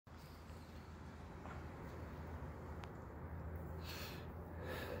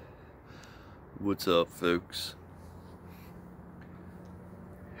What's up, folks?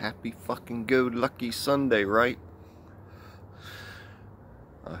 Happy fucking go-lucky Sunday, right?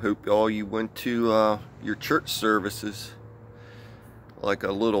 I hope all you went to your church services like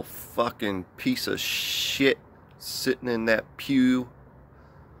a little fucking piece of shit sitting in that pew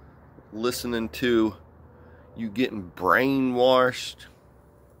listening to you getting brainwashed.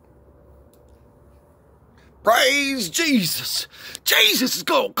 Praise Jesus! Jesus is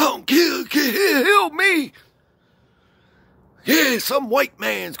gonna come kill me! Yeah, some white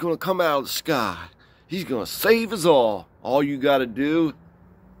man's gonna come out of the sky. He's gonna save us all. All you gotta do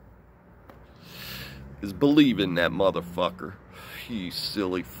is believe in that motherfucker. You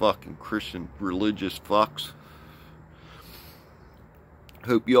silly fucking Christian religious fucks.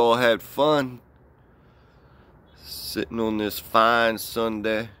 Hope you all had fun sitting on this fine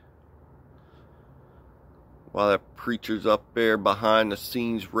Sunday while that preacher's up there behind the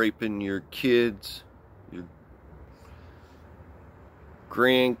scenes raping your kids, your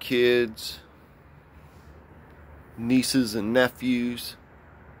grandkids, nieces and nephews,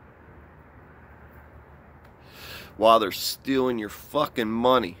 while they're stealing your fucking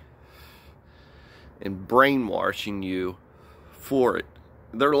money and brainwashing you for it.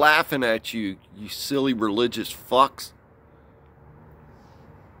 They're laughing at you, you silly religious fucks.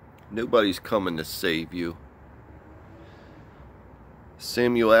 Nobody's coming to save you.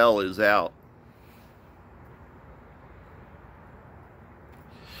 Samuel is out.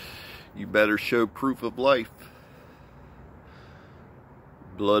 You better show proof of life.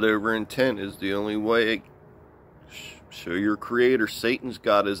 Blood over intent is the only way. Show your creator. Satan's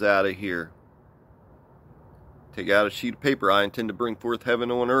got us out of here. Take out a sheet of paper. I intend to bring forth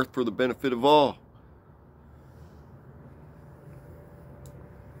heaven on earth for the benefit of all.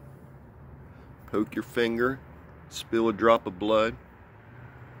 Poke your finger. Spill a drop of blood.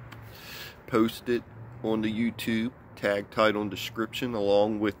 Post it on the YouTube. Tag title and description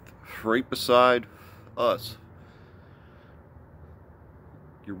along with right beside us.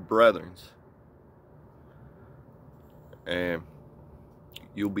 Your brethrens. And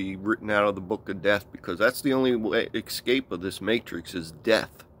you'll be written out of the book of death, because that's the only way escape of this matrix is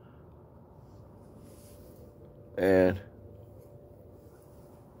death. And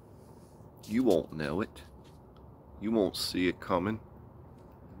you won't know it. You won't see it coming,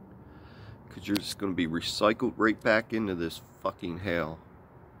 because you're just going to be recycled right back into this fucking hell.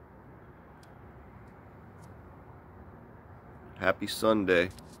 Happy Sunday.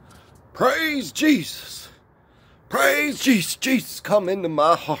 Praise Jesus. Praise Jesus. Jesus, come into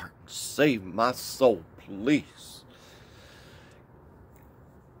my heart. Save my soul, please.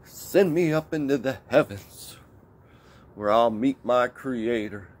 Send me up into the heavens where I'll meet my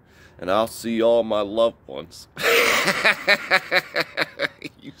Creator and I'll see all my loved ones.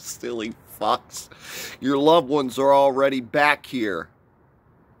 You silly fucks. Your loved ones are already back here.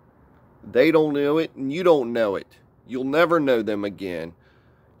 They don't know it and you don't know it. You'll never know them again.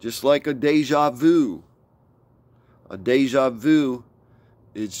 Just like a deja vu. A deja vu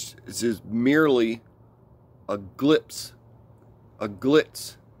is merely a glitz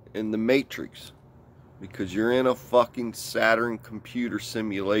in the matrix, because you're in a fucking Saturn computer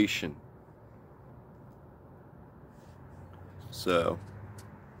simulation. So,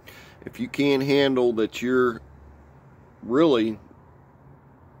 if you can't handle that you're really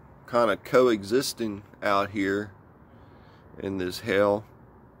kind of coexisting out here in this hell,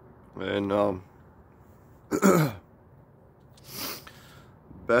 and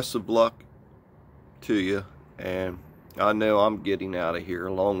best of luck to you. And I know I'm getting out of here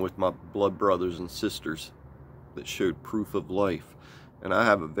along with my blood brothers and sisters that showed proof of life, and I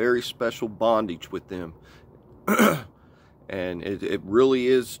have a very special bondage with them. And it really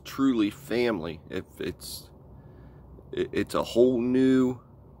is truly family. It's a whole new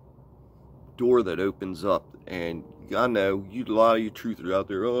door that opens up. And I know a lot of you truthers out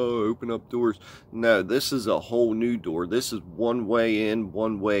there, oh, open up doors. No, this is a whole new door. This is one way in,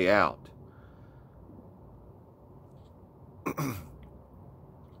 one way out.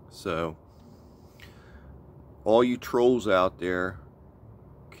 So, all you trolls out there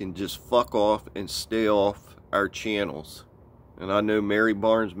can just fuck off and stay off our channels. And I know Mary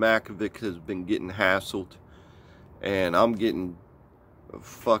Barnes Makovic has been getting hassled, and I'm getting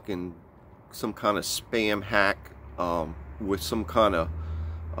fucking some kind of spam hack with some kind of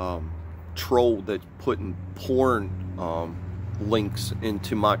troll that's putting porn links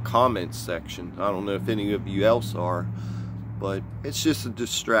into my comments section. I don't know if any of you else are, but it's just a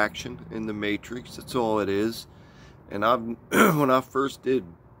distraction in the matrix. That's all it is. And when I first did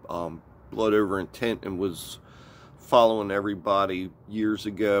Blood Over Intent and was following everybody years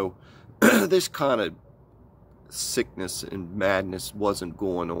ago, this kind of sickness and madness wasn't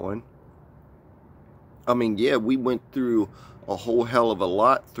going on. I mean, yeah, we went through a whole hell of a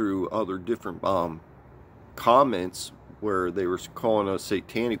lot through other different comments where they were calling us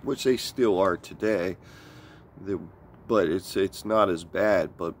satanic, which they still are today. But it's not as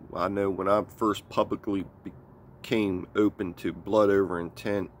bad. But I know when I first publicly became open to blood over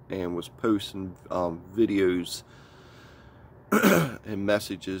intent and was posting videos and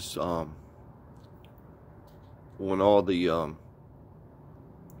messages on all the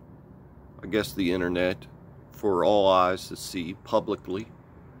I guess the internet for all eyes to see publicly.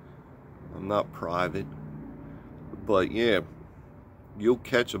 I'm not private, but yeah, you'll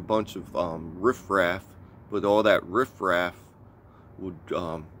catch a bunch of riffraff, but all that riffraff would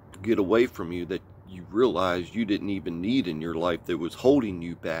get away from you that you realize you didn't even need in your life, that was holding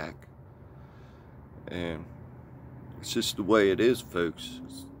you back. And it's just the way it is, folks.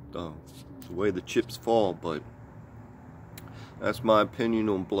 It's the way the chips fall. But that's my opinion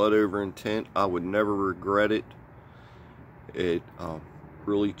on blood over intent. I would never regret it. It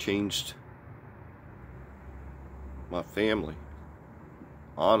really changed my family,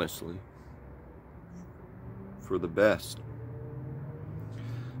 honestly, for the best.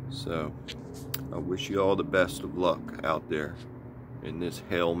 So I wish you all the best of luck out there in this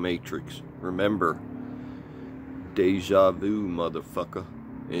hell matrix. Remember, deja vu, motherfucker.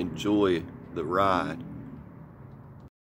 Enjoy the ride.